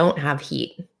 Maybe you don't have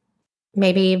heat.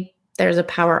 Maybe there's a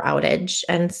power outage,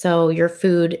 and so your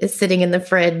food is sitting in the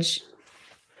fridge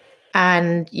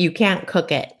and you can't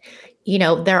cook it. You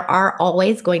know, there are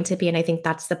always going to be, and I think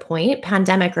that's the point,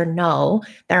 pandemic or no,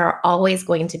 there are always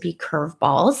going to be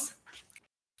curveballs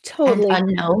and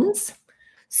unknowns.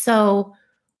 So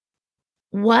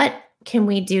what can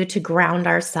we do to ground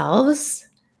ourselves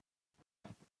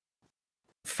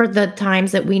for the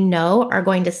times that we know are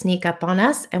going to sneak up on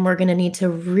us, and we're going to need to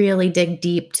really dig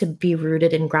deep to be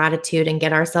rooted in gratitude and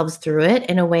get ourselves through it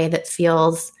in a way that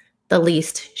feels the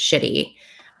least shitty?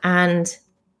 And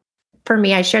for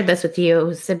me, I shared this with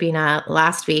you, Sabina,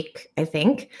 last week, I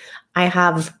think. I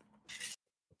have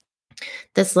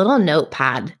this little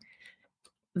notepad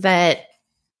that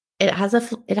it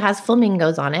has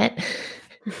flamingos on it.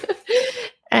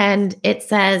 And it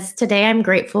says, today I'm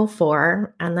grateful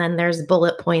for, and then there's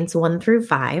bullet points 1 through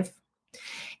 5.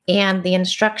 And the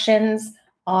instructions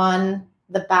on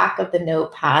the back of the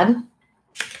notepad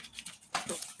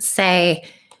say,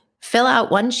 fill out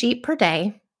 1 sheet per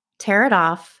day, tear it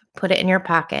off, put it in your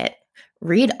pocket,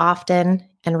 read often,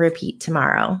 and repeat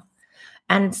tomorrow.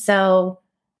 And so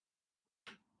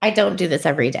I don't do this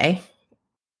every day,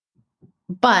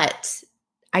 but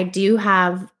I do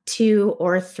have 2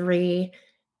 or 3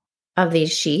 of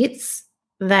these sheets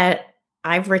that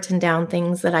I've written down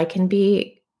things that I can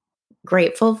be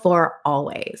grateful for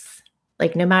always.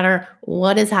 Like, no matter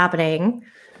what is happening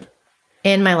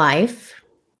in my life,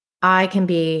 I can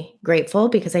be grateful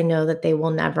because I know that they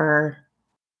will never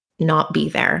not be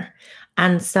there.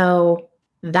 And so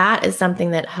that is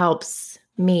something that helps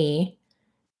me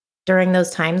during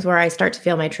those times where I start to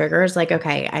feel my triggers, like,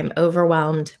 okay, I'm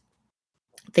overwhelmed.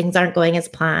 Things aren't going as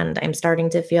planned. I'm starting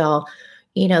to feel,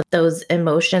 those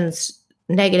emotions,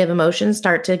 negative emotions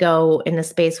start to go in a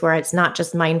space where it's not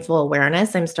just mindful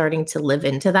awareness. I'm starting to live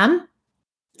into them.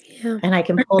 Yeah. And I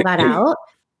can pull that out.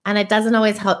 And it doesn't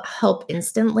always help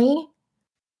instantly,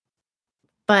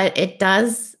 but it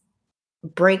does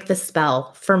break the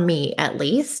spell, for me at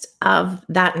least, of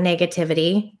that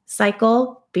negativity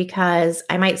cycle because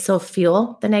I might still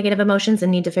feel the negative emotions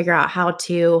and need to figure out how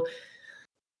to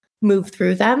move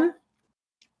through them.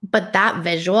 But that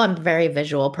visual, I'm a very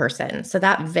visual person. So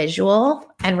that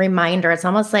visual and reminder, it's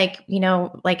almost like,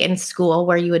 like in school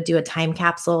where you would do a time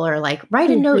capsule or like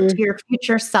write a note to your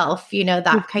future self,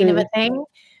 that kind of a thing.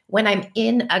 When I'm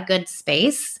in a good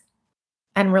space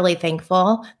and really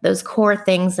thankful, those core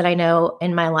things that I know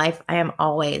in my life, I am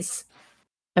always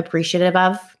appreciative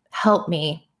of, help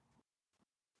me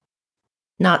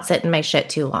not sit in my shit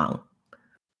too long.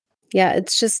 Yeah,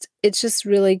 it's just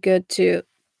really good to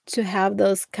have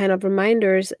those kind of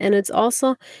reminders. And it's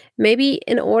also maybe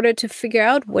in order to figure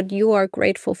out what you are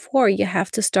grateful for, you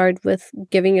have to start with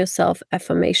giving yourself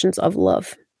affirmations of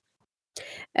love.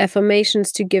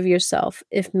 Affirmations to give yourself.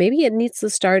 If maybe it needs to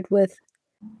start with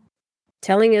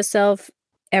telling yourself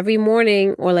every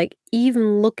morning, or like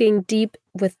even looking deep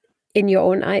in your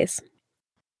own eyes.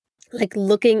 Like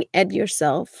looking at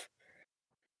yourself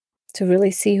to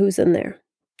really see who's in there,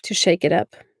 to shake it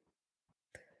up.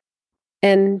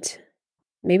 And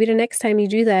maybe the next time you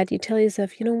do that, you tell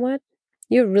yourself, you know what?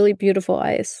 You have really beautiful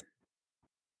eyes.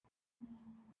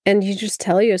 And you just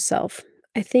tell yourself.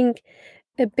 I think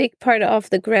a big part of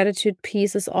the gratitude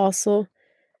piece is also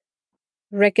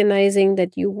recognizing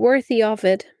that you're worthy of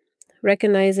it,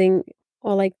 recognizing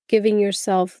or like giving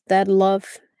yourself that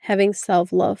love, having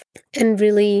self-love, and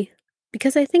really,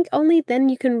 because I think only then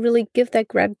you can really give that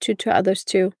gratitude to others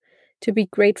too, to be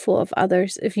grateful of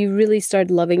others if you really start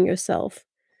loving yourself.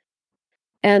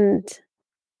 And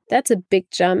that's a big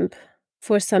jump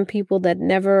for some people that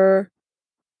never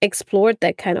explored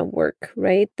that kind of work,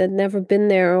 right? That never been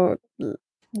there, or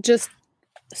just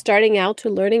starting out to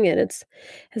learning it. It's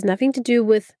has nothing to do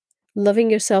with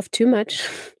loving yourself too much,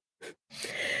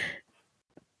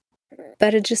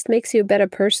 but it just makes you a better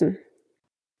person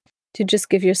to just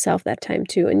give yourself that time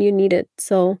too, and you need it.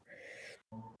 So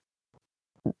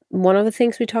one of the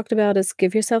things we talked about is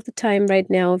give yourself the time right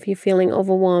now if you're feeling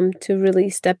overwhelmed to really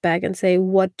step back and say,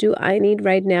 what do I need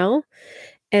right now?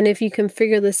 And if you can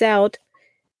figure this out,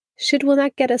 shit will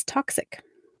not get as toxic.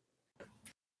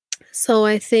 So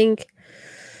I think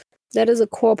that is a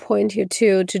core point here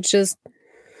too, to just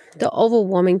the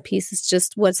overwhelming piece is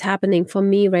just what's happening for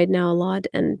me right now a lot.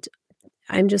 And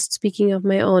I'm just speaking of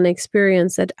my own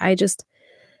experience that I just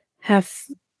have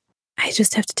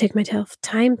to take myself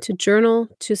time to journal,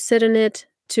 to sit in it,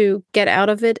 to get out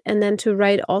of it, and then to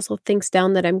write also things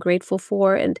down that I'm grateful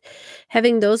for, and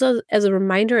having those as a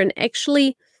reminder, and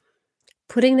actually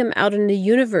putting them out in the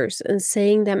universe and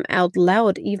saying them out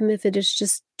loud, even if it is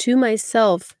just to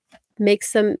myself,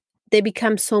 they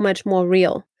become so much more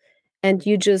real. And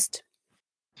you just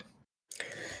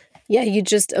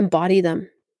embody them.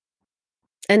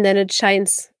 And then it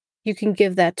shines. You can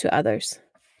give that to others.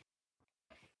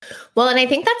 Well, and I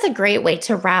think that's a great way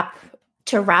to wrap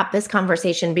this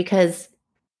conversation, because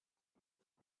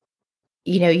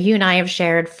you and I have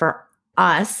shared for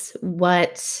us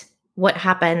what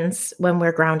happens when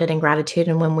we're grounded in gratitude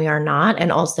and when we are not,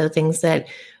 and also things that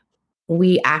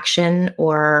we action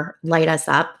or light us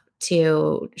up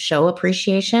to show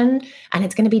appreciation. And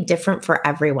it's going to be different for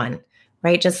everyone,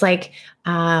 right? Just like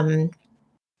the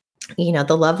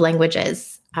love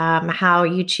languages, how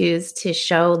you choose to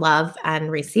show love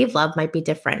and receive love might be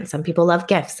different. Some people love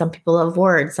gifts, some people love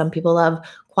words, some people love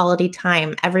quality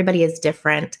time. Everybody is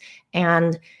different.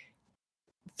 And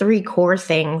 3 core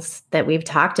things that we've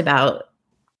talked about,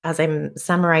 as I'm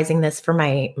summarizing this for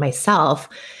myself,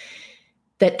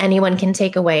 that anyone can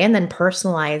take away and then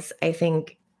personalize. I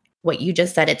think what you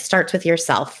just said, it starts with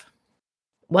yourself.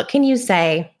 What can you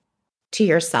say to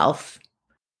yourself,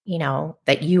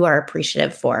 that you are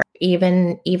appreciative for?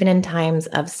 Even in times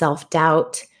of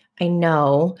self-doubt, I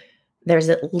know there's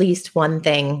at least one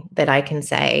thing that I can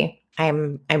say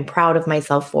I'm proud of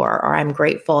myself for, or I'm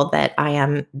grateful that I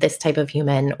am this type of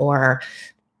human, or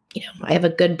I have a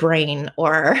good brain,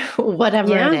 or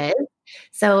whatever it is.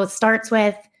 So it starts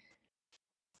with,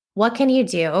 what can you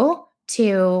do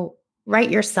to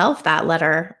write yourself that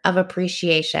letter of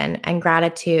appreciation and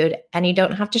gratitude? And you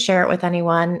don't have to share it with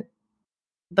anyone,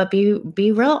 but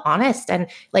be real honest. And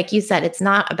like you said, it's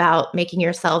not about making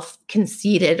yourself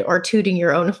conceited or tooting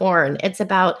your own horn. It's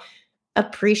about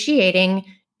appreciating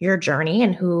your journey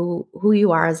and who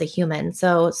you are as a human.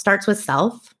 So it starts with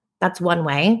self. That's one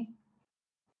way.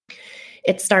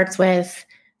 It starts with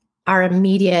our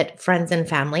immediate friends and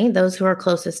family, those who are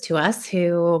closest to us,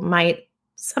 who might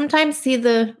sometimes see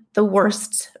the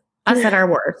worst, us at our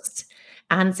worst.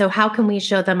 And so how can we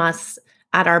show them us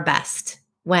at our best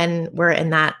when we're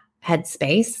in that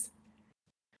headspace?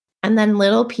 And then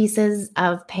little pieces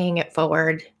of paying it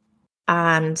forward.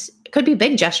 And it could be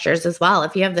big gestures as well.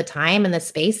 If you have the time and the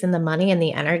space and the money and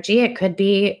the energy, it could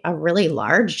be a really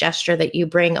large gesture that you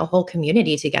bring a whole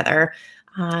community together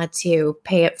to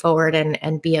pay it forward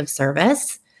and be of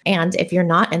service. And if you're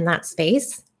not in that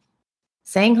space,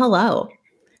 saying hello,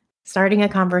 starting a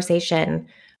conversation,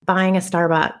 buying a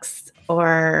Starbucks,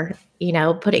 or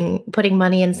putting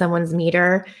money in someone's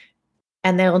meter,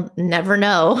 and they'll never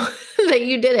know that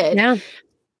you did it. Yeah.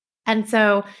 And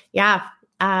so,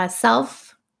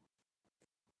 self,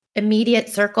 immediate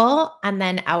circle, and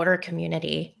then outer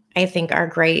community, I think are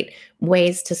great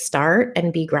ways to start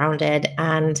and be grounded.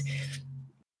 And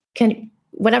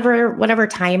whatever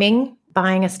timing,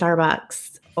 buying a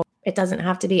Starbucks, it doesn't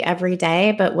have to be every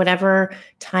day, but whatever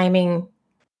timing,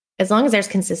 as long as there's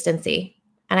consistency.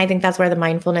 And I think that's where the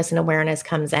mindfulness and awareness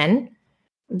comes in,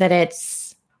 that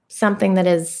it's something that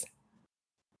is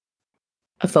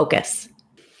a focus.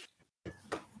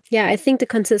 Yeah, I think the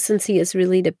consistency is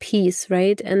really the piece,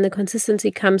 right? And the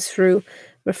consistency comes through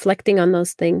reflecting on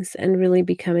those things and really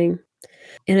becoming,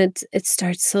 and it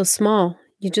starts so small.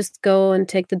 You just go and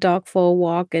take the dog for a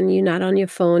walk, and you're not on your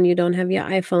phone, you don't have your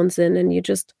iPhones in, and you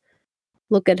just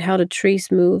look at how the trees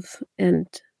move and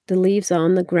the leaves are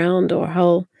on the ground, or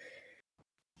how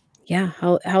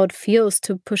it feels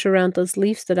to push around those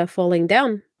leaves that are falling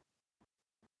down.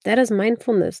 That is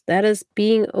mindfulness. That is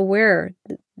being aware.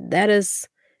 That is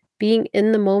being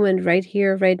in the moment right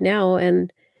here, right now.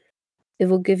 And it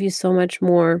will give you so much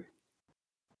more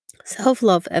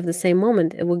self-love at the same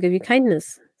moment. It will give you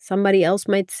kindness. Somebody else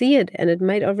might see it, and it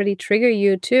might already trigger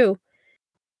you too.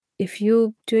 If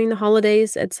you doing the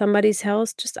holidays at somebody's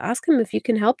house, just ask them if you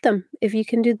can help them. If you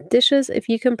can do the dishes, if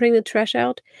you can bring the trash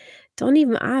out, don't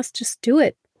even ask, just do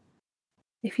it.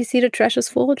 If you see the trash is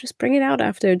full, just bring it out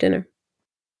after dinner.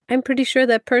 I'm pretty sure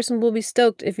that person will be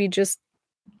stoked if you just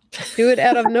do it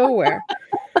out of nowhere.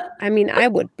 I mean, I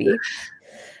would be.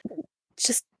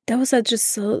 Just those are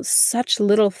just such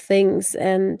little things.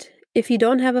 And if you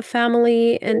don't have a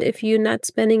family, and if you're not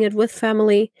spending it with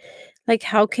family, like,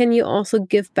 how can you also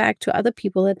give back to other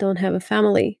people that don't have a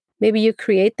family? Maybe you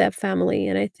create that family.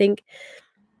 And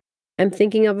I'm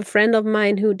thinking of a friend of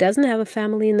mine who doesn't have a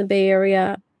family in the Bay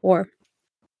Area, or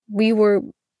we were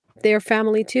their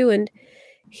family too. And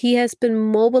he has been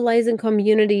mobilizing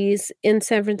communities in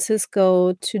San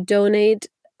Francisco to donate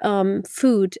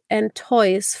food and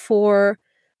toys for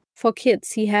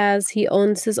kids. He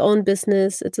owns his own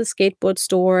business. It's a skateboard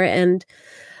store, and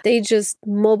they just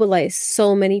mobilize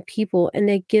so many people, and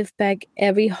they give back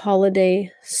every holiday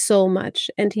so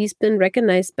much. And he's been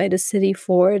recognized by the city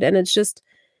for it. And it's just,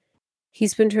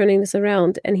 he's been turning this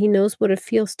around, and he knows what it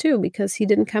feels too, because he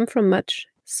didn't come from much.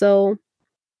 So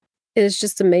it is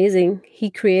just amazing. He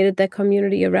created that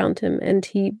community around him, and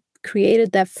he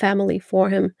created that family for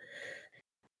him.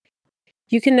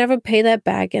 You can never pay that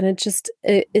back, and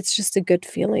it's just a good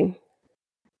feeling.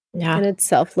 Yeah. And it's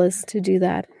selfless to do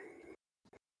that.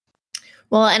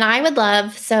 Well, and I would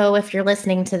love, so if you're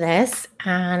listening to this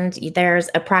and there's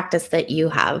a practice that you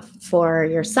have for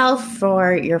yourself,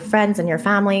 for your friends and your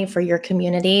family, for your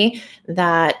community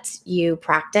that you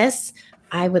practice,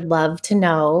 I would love to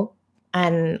know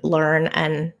and learn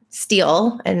and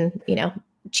steal and,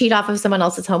 cheat off of someone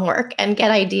else's homework and get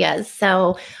ideas.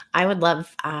 So I would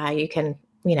love, you can,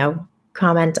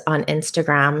 comment on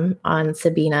Instagram on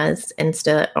Sabina's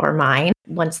Insta or mine.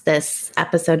 Once this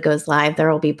episode goes live, there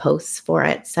will be posts for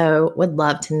it. So would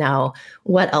love to know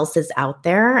what else is out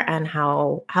there and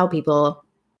how people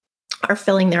are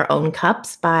filling their own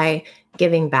cups by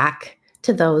giving back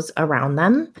to those around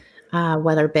them,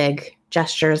 whether big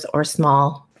gestures or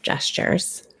small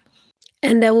gestures.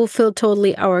 And that will fill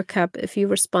totally our cup if you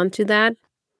respond to that,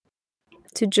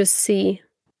 to just see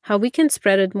how we can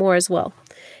spread it more as well.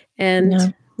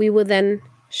 And we will then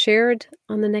share it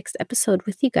on the next episode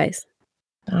with you guys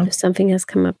if something has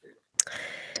come up.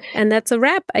 And that's a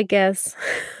wrap, I guess.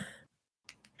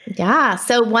 Yeah.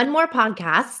 So one more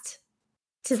podcast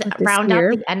to round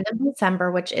out the end of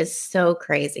December, which is so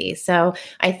crazy. So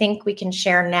I think we can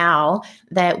share now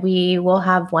that we will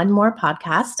have one more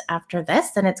podcast after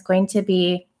this, and it's going to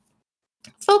be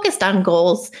focused on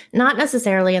goals, not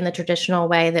necessarily in the traditional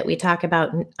way that we talk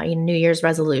about New Year's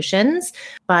resolutions,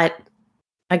 but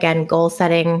again, goal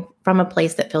setting from a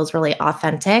place that feels really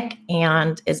authentic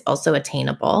and is also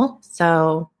attainable.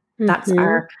 So that's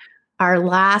our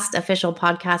last official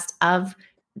podcast of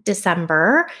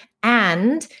December.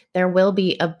 And there will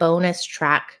be a bonus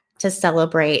track to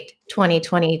celebrate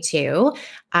 2022.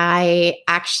 I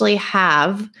actually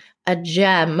have a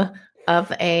gem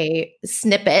of a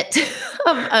snippet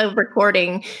of a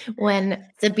recording when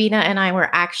Sabina and I were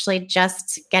actually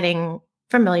just getting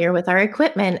familiar with our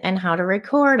equipment and how to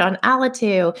record on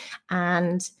Alitu.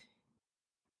 And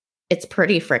it's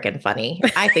pretty freaking funny.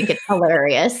 I think it's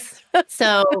hilarious.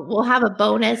 So we'll have a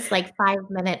bonus like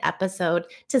 5-minute episode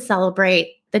to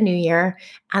celebrate the new year.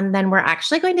 And then we're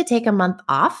actually going to take a month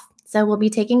off. So we'll be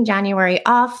taking January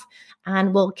off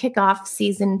and we'll kick off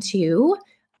season 2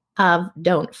 of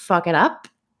Don't Fuck It Up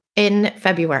in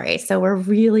February. So we're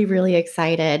really, really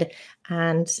excited.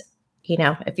 And, you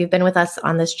know, if you've been with us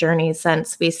on this journey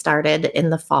since we started in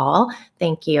the fall,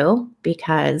 thank you,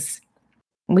 because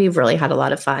we've really had a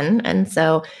lot of fun. And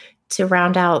so to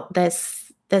round out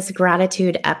this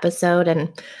gratitude episode and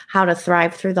how to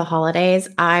thrive through the holidays,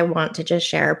 I want to just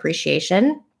share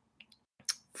appreciation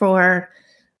for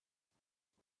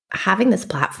having this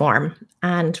platform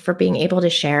and for being able to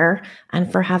share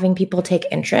and for having people take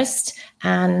interest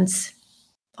and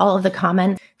all of the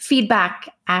comment feedback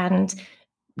and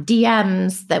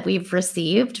DMs that we've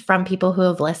received from people who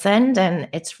have listened. And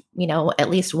it's, you know, at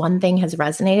least one thing has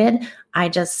resonated.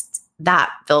 That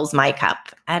fills my cup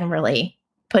and really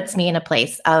puts me in a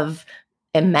place of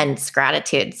immense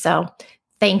gratitude. So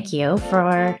thank you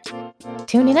for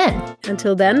tuning in.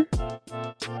 Until then,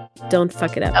 don't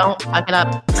fuck it up. Don't fuck it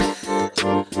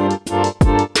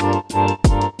up.